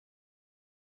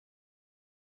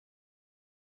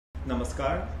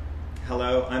Namaskar.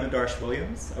 Hello, I'm Adarsh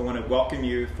Williams. I want to welcome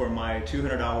you for my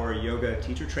 200-hour yoga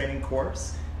teacher training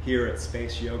course here at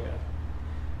Space Yoga.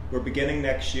 We're beginning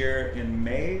next year in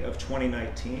May of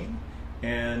 2019,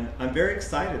 and I'm very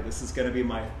excited. This is going to be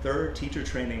my third teacher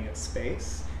training at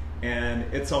Space, and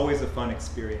it's always a fun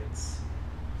experience.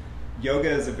 Yoga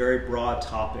is a very broad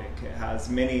topic. It has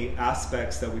many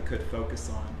aspects that we could focus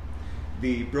on.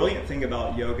 The brilliant thing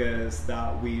about yoga is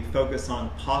that we focus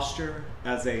on posture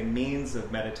as a means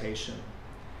of meditation.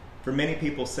 For many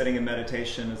people, sitting in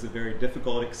meditation is a very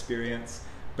difficult experience,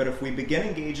 but if we begin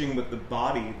engaging with the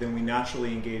body, then we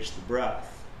naturally engage the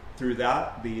breath. Through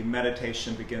that, the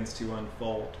meditation begins to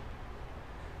unfold.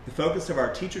 The focus of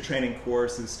our teacher training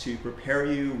course is to prepare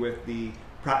you with the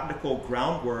practical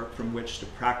groundwork from which to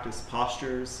practice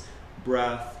postures,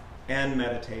 breath, and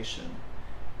meditation.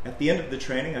 At the end of the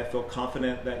training, I feel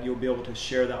confident that you'll be able to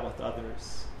share that with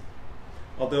others.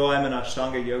 Although I'm an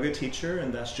Ashtanga yoga teacher,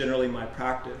 and that's generally my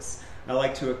practice, I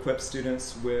like to equip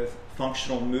students with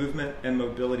functional movement and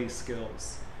mobility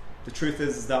skills. The truth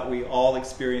is that we all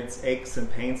experience aches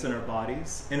and pains in our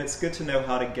bodies, and it's good to know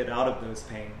how to get out of those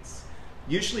pains.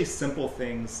 Usually simple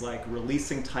things like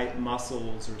releasing tight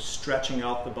muscles or stretching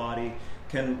out the body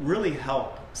can really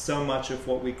help so much of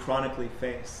what we chronically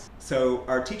face. So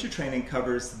our teacher training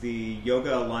covers the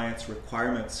Yoga Alliance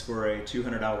requirements for a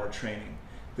 200-hour training.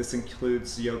 This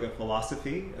includes yoga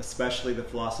philosophy, especially the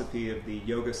philosophy of the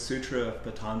Yoga Sutra of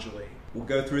Patanjali. We'll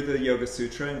go through the Yoga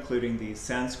Sutra, including the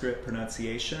Sanskrit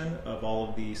pronunciation of all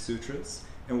of the sutras,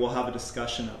 and we'll have a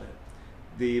discussion of it.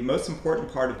 The most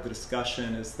important part of the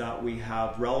discussion is that we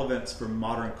have relevance for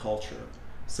modern culture.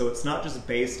 So it's not just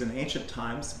based in ancient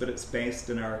times, but it's based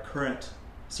in our current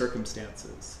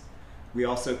circumstances. We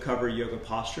also cover yoga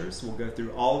postures. We'll go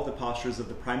through all of the postures of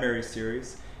the primary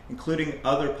series, including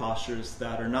other postures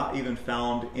that are not even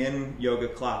found in yoga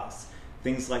class.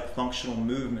 Things like functional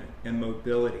movement and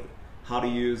mobility, how to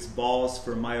use balls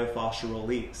for myofascial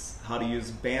release, how to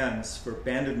use bands for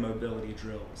banded mobility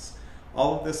drills.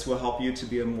 All of this will help you to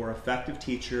be a more effective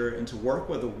teacher and to work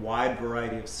with a wide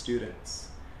variety of students.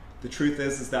 The truth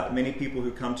is that many people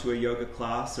who come to a yoga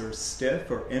class are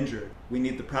stiff or injured. We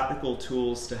need the practical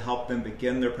tools to help them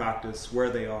begin their practice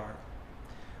where they are.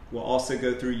 We'll also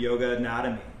go through yoga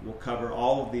anatomy. We'll cover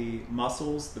all of the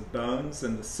muscles, the bones,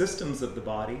 and the systems of the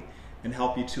body and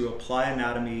help you to apply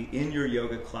anatomy in your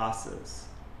yoga classes.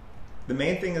 The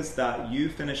main thing is that you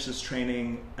finish this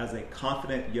training as a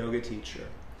confident yoga teacher,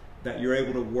 that you're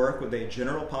able to work with a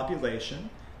general population,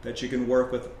 that you can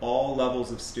work with all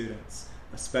levels of students,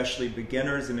 especially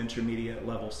beginners and intermediate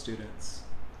level students.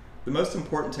 The most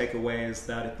important takeaway is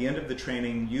that at the end of the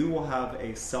training, you will have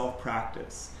a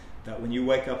self-practice, that when you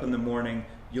wake up in the morning,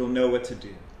 you'll know what to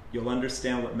do. You'll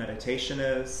understand what meditation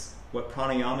is, what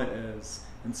pranayama is,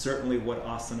 and certainly what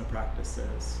asana practice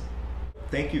is.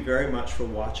 Thank you very much for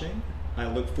watching. I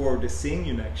look forward to seeing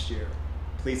you next year.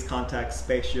 Please contact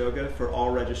Space Yoga for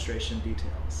all registration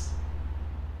details.